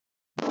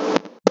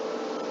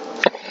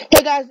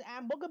Hey guys,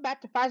 and welcome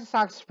back to Fast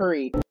Socks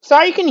Free.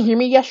 Sorry you couldn't hear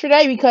me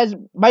yesterday because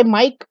my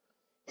mic,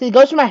 it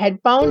goes to my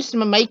headphones, so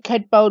my mic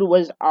headphone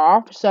was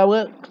off, so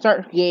we'll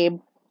start the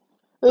game.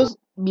 It was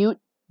mute,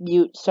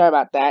 sorry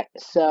about that.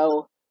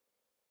 So,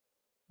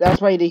 that's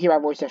why you didn't hear my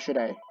voice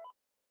yesterday.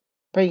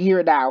 But you can hear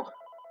it now.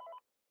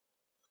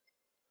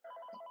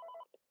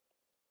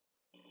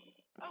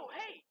 Oh,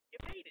 hey, you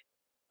made it.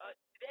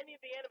 Did any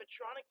of the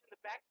animatronics in the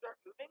back start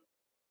moving?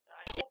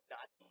 I hope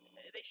not.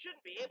 They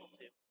shouldn't be able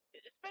to,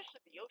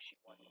 especially the Yoshi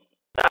one.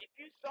 If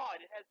you saw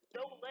it, it has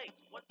no legs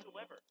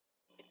whatsoever.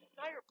 Its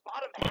entire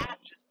bottom half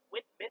just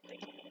went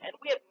missing, and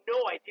we have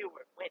no idea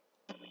where it went.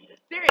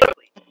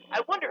 Seriously,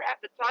 I wonder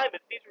half the time if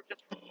these were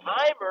just from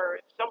time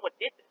or if someone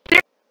did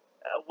this.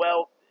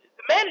 Well,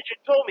 the manager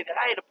told me that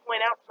I had to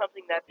point out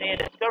something that they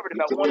had discovered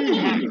about one of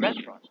the past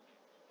restaurants.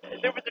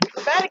 There was a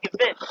dramatic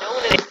event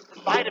known as the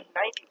Fight of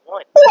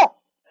 91.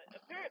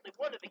 Apparently,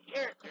 one of the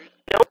characters,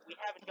 we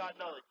haven't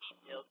gotten all the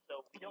details,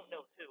 so we don't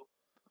know who,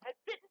 had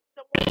bitten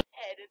someone's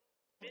head and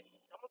bit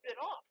some of it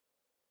off.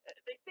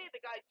 They say the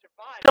guy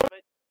survived,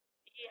 but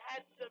he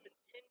had some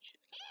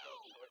intentions of some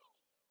sort.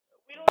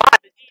 We don't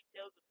have the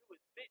details of who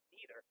was bitten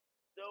either,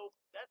 so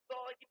that's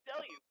all I can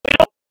tell you.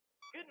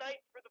 Good night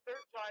for the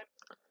third time.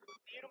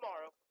 See you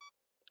tomorrow.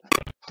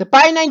 The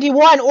Fight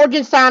 91,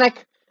 Origin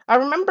Sonic.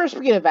 I remember,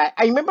 speaking of that,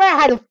 I remember I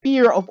had a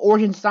fear of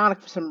Origin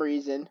Sonic for some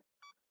reason.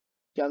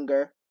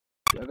 Younger.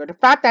 The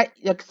fact that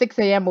like 6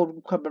 a.m.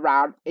 will come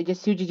around, it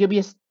just seems you'll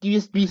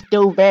just be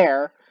still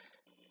there.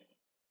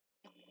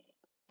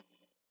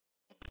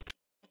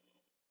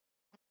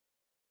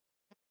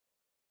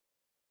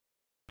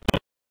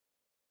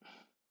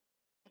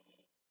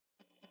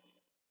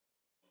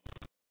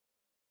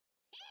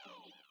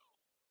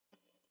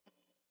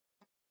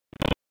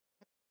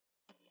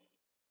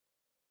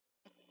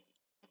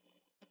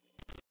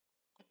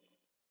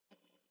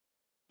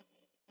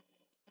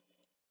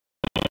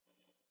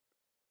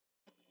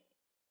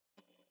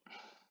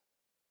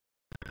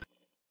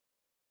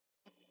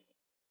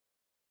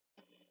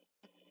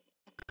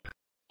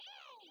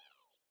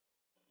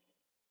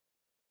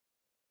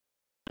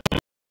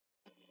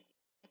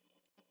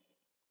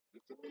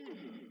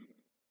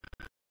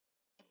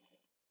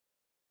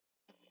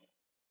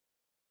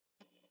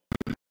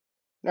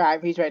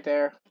 Alright, he's right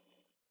there.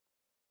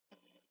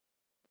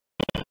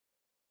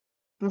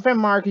 My friend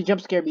Mark, he jump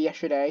scared me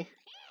yesterday.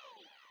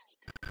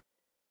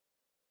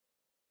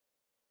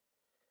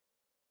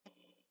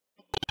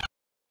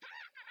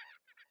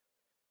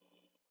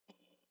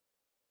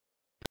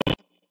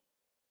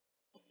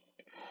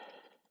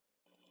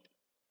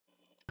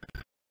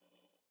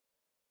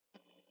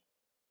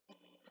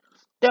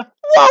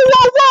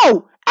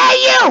 Whoa! Hey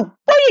you!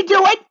 What are you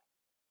doing?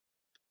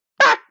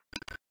 Ah!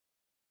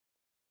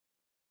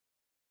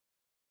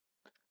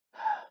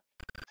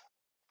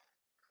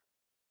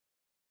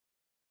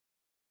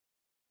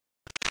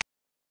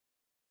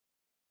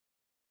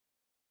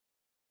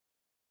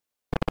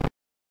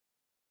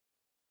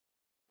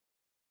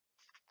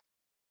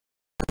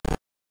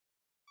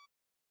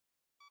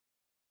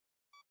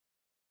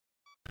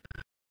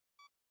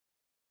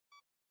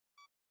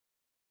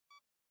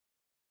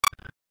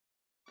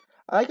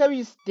 I like how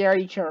we stare at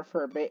each other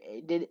for a bit,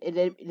 and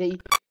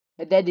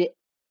then they,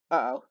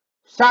 uh-oh.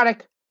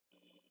 Sonic!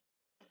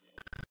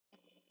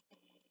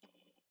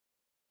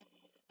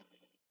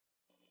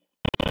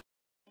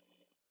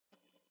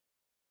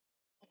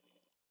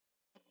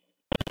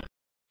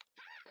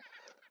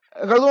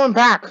 Go going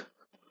back!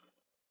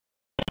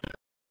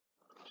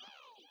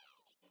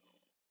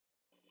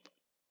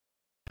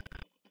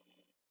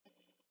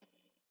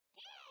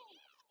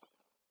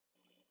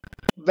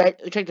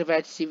 Check the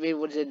vet to see if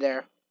anyone's in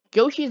there.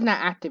 Yoshi's not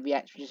active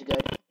yet, which is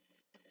good.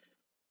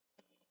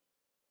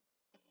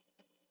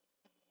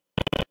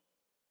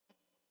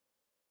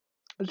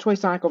 Let's wait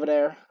Sonic over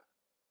there.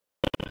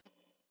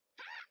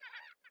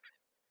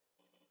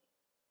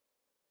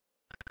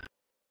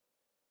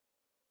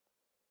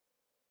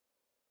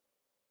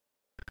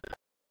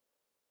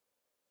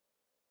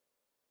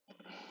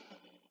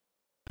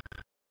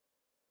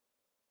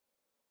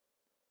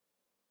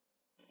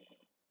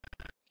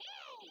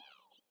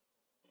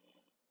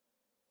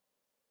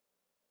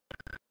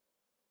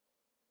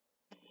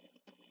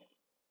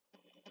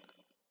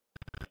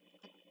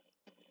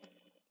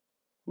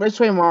 Let's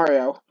wait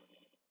Mario.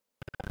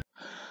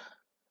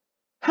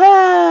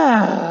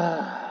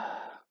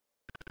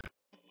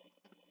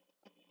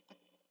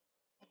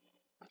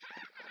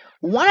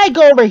 When I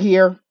go over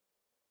here,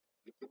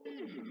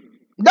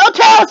 no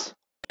Tails!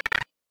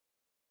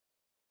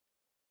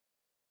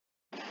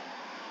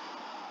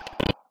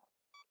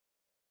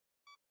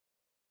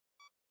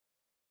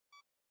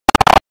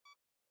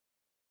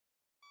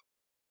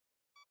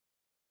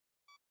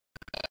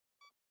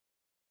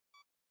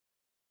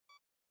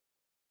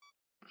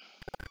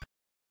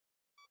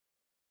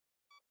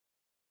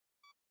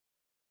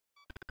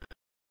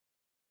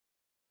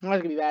 I'm not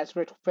gonna be bad. It's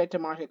right to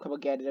Mario come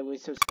again, and I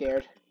was so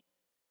scared.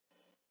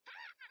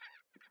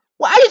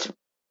 Well, I just.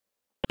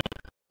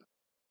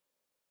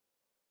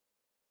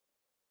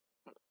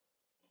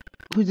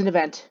 Who's in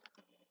event?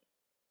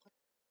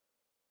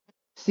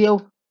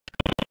 Seal.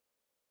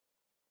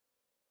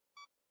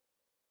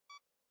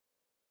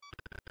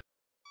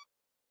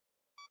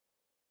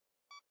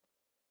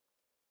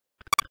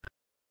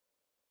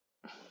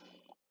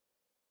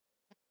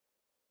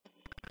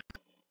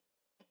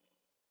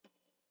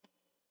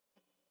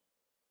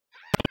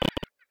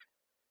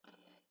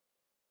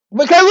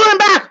 Wait, can I lure him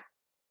back?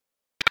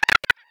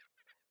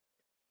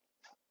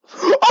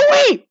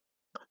 Oh wait!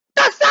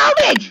 That's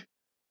salvage!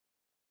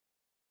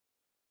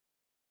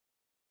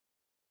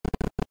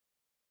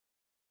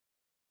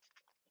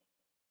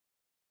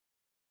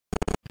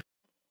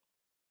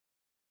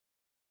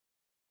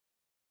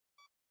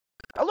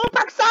 I lure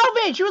back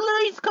salvage! You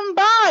literally just come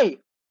by!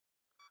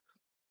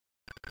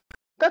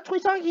 That's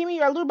what Sonic gave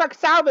me. I lure back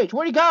salvage.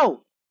 Where'd he go?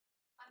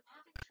 I'm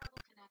having trouble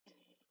connecting.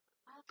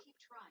 I'll keep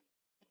trying.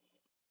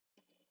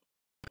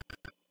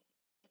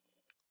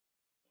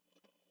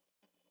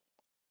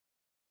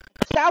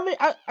 Salvage.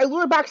 I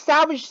lure back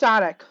salvage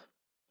Sonic.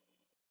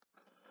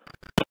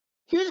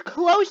 He was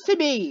close to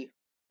me.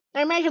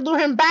 I managed to lure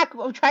him back.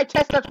 Try to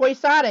test that Toy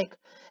Sonic.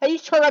 And he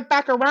turned right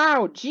back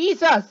around.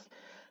 Jesus!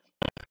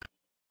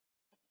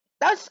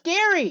 That's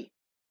scary!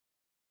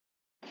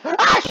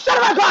 Ah, shut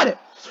up, I got it!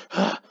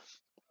 I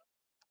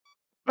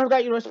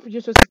forgot you're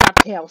supposed to stop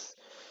Tails.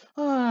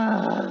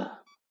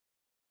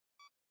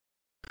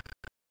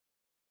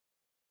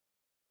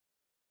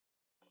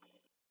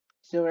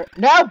 Silver.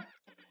 No!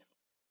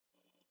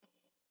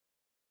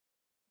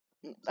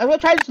 I was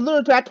trying to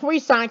lure to that Toy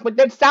Sonic, but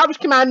then Salvage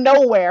came out of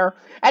nowhere.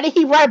 And then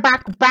he ran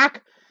back,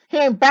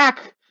 him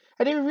back.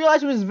 I didn't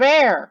realize he was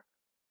there.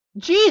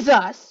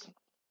 Jesus!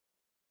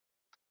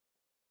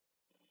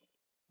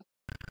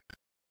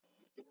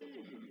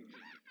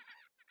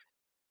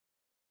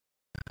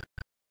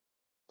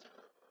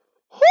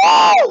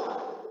 Woo!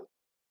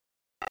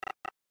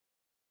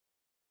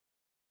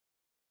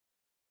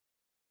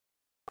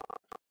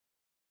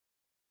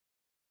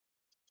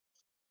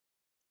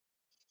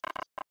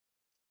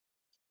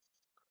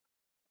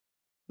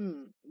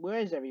 Where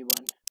is everyone?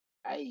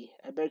 I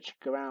better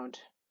check around.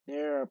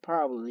 They're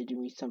probably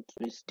doing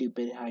something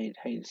stupid hide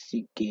and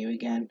seek game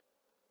again.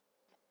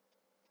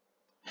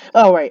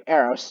 Oh right,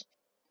 arrows.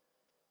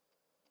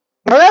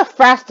 Look how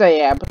fast I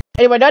am.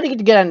 Anyway, I don't get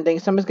the good ending,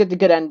 so I'm just get the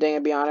good ending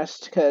and be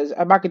honest, because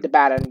I'm not get the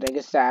bad ending.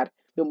 It's sad.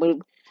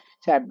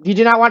 Sad. You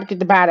do not want to get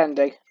the bad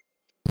ending.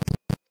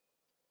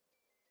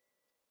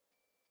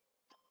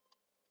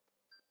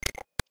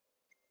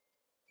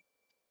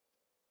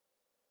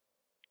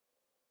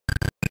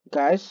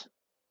 Guys.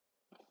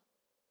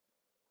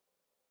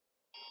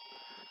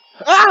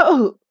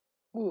 Oh!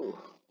 Ooh.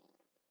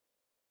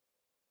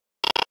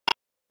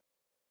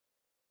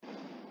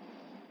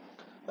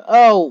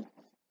 Oh.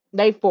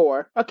 Day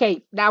 4.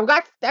 Okay, now I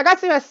got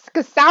some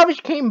because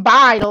Salvage came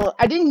by.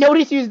 I didn't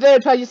notice he was there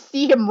until I just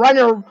see him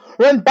run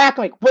back.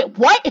 I'm like, wait,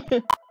 what? Hey,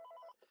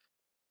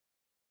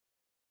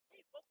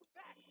 welcome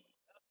back.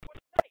 For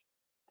tonight,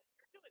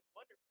 you're doing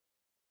wonderfully.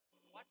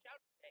 Watch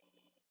out today.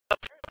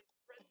 Apparently,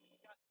 the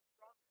president's gotten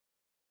stronger,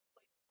 and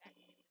the place is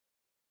actually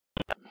disappeared.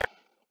 You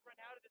can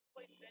run out of this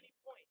place at any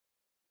point,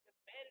 because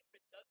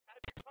management does have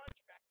your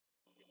contract.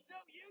 It's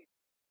no use.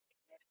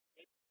 You can't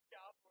escape this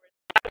job, or it's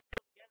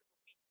until the end of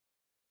the week.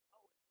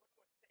 Oh, and one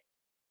more thing.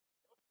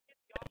 Don't forget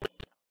the office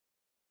hours.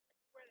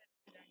 I swear that's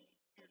been acting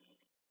weird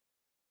recently.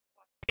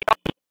 Watch out.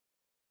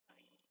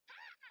 Night.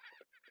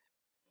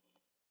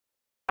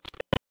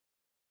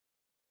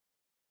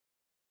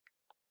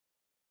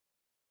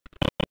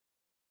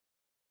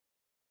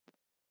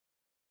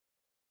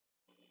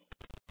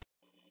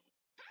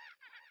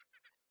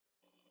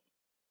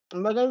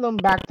 I'm gonna go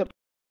back to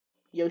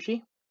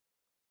Yoshi.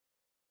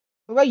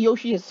 Look like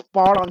Yoshi just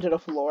sprawled onto the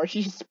floor.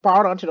 She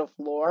sprawled onto the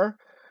floor.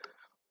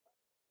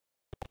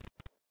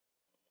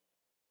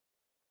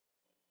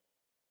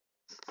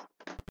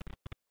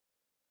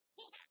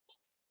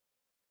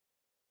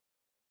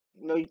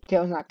 No,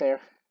 Tail's not there.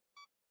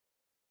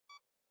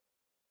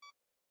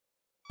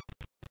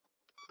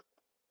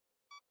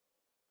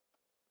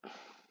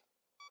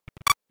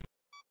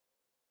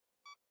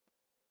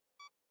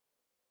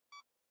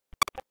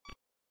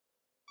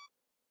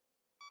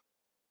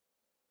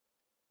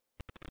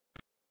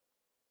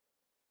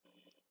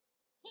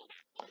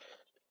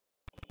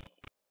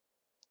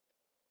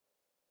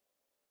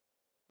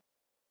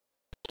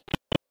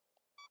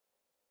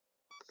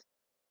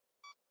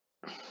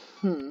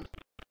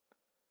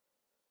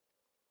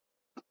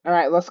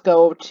 Alright, let's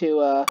go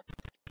to,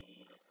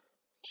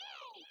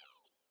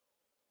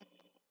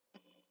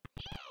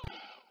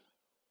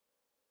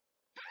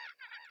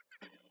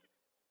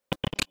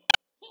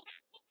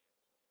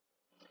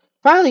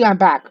 finally got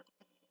back.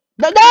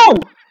 No!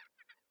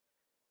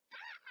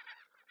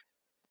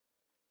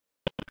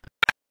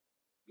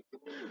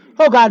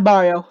 Oh god,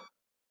 Mario.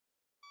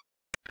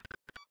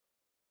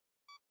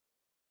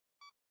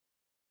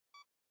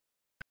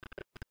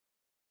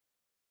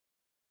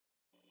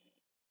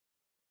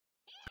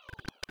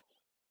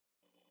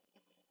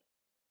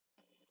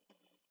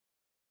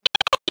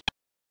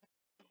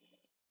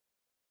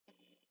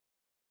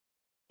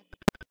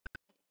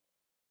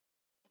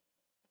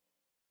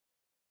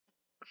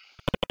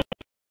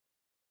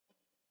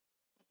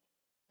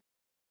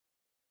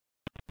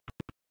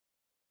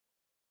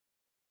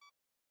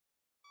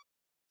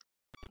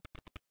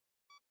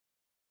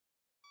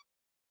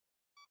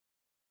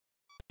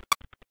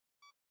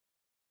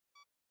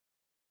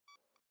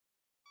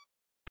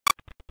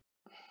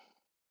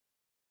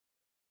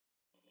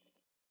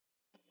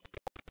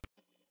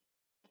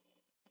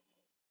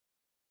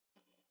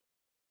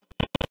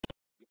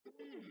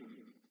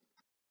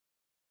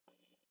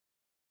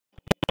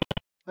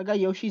 Look how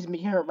Yoshi's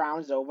making her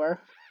rounds over.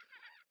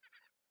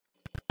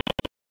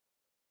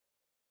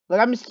 Look,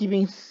 I'm just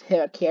keeping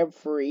her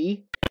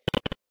carefree.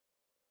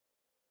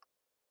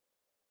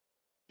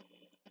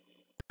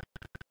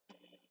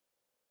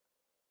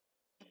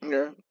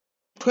 Yeah.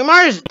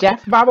 Toymar's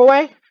deaf, by the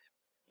way.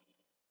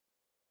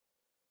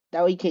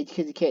 That way, kids,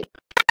 hit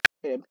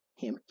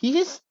him. He's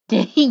just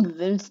staying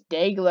there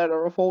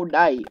the whole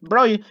night.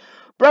 Bro, you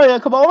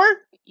come over?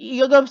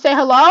 You gonna say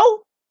hello?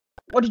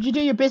 Or did you do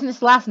your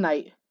business last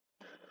night?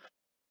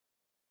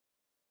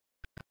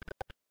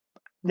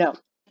 No.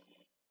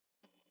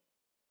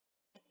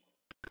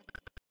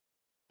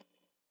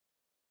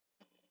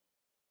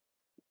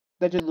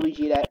 That's just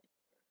Luigi that.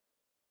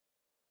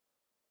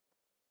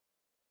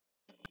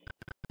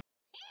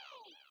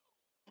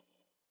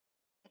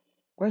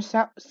 Where's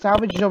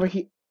Salvage is over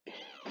here?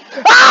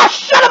 Ah,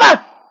 shut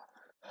up!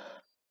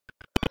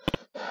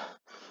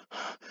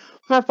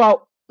 My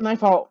fault. My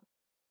fault.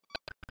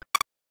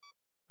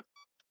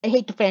 I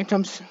hate the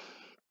phantoms.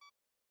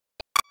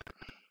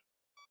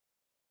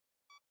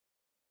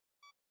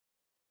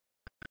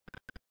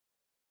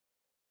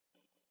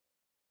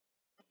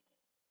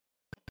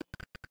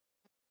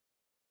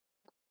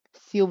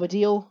 Seal the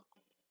deal.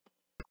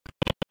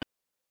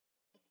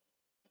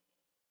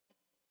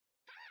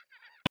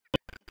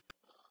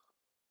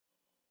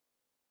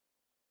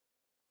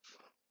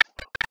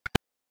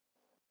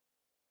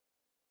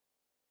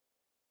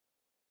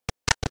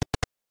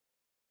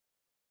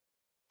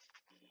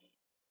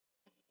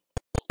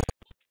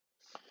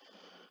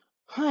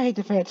 I hate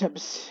the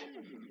phantoms.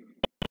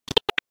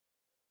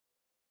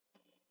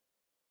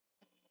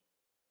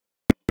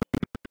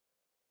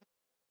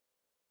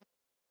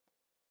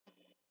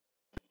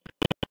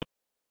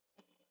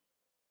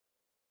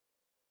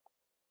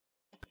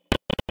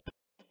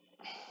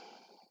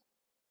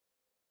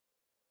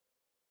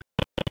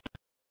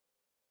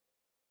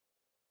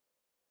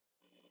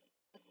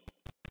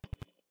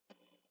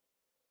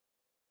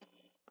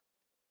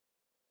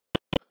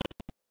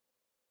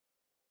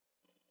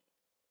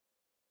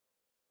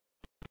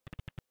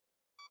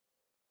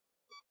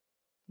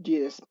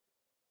 Jesus.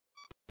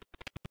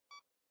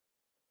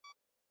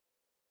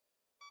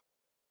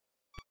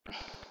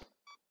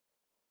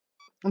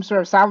 I'm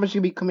sorry, Salvage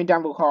should be coming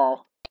down the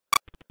hall.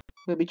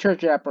 We'll be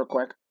church it up real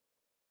quick.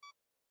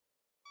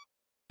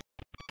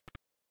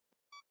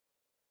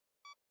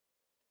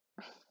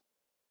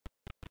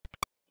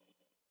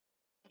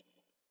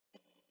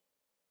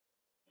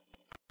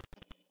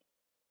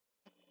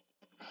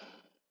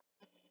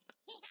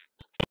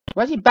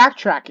 Why is he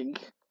backtracking?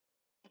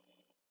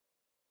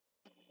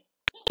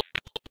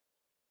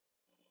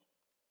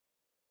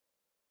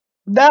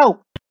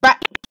 No!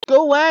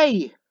 Go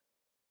away!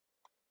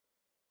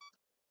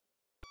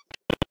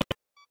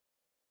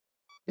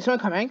 Is someone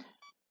coming?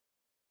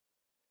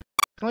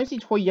 I only see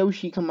Toy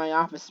Yoshi come to my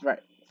office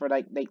for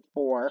like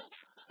 4.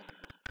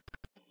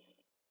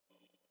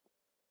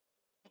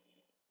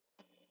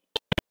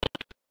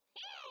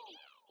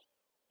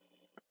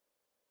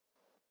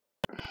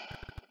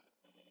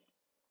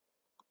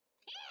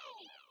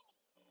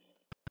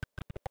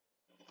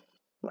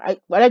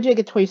 Why did you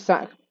get Toy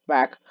Sock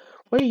back?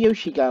 Where did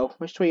Yoshi go?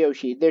 Where's Toy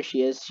Yoshi? There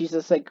she is. She's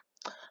just like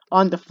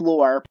on the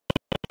floor,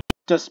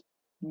 just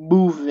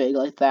moving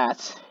like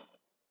that.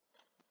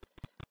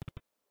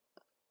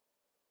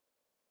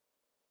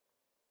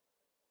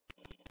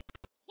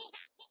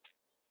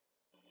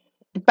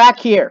 Back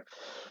here.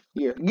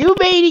 Here. You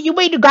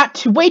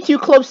got way too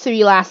close to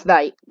me last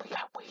night. We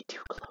got way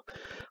too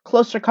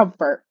close for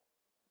comfort.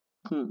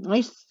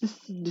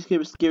 This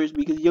game scares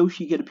me because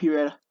Yoshi can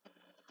appear at.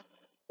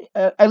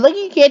 I like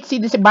you can't see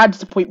this amount of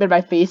disappointment in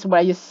my face when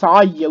I just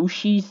saw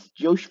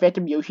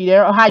Phantom Yoshi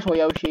there. Oh, hi, Toy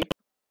Yoshi.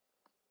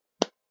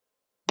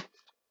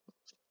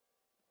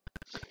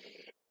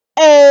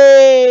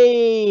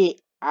 A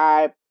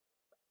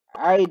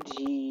I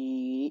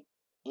G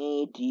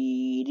A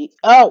D D.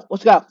 Oh,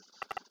 let's go.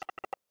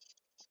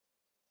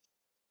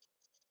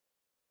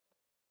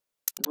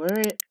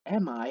 Where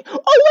am I? Oh,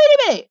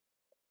 wait a minute!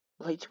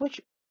 Light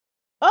switch.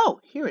 Oh,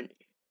 here it is.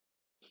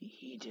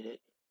 He did it.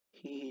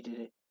 He did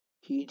it.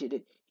 He did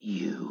it.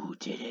 You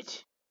did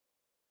it.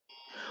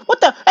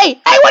 What the? Hey,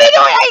 what are you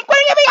doing? Hey, what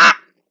are you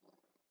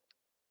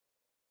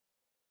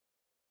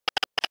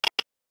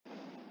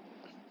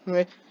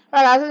doing?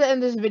 Alright, that's the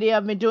end of this video.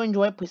 If you do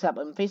enjoy it, please stop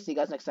and face. See you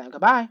guys next time.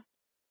 Goodbye.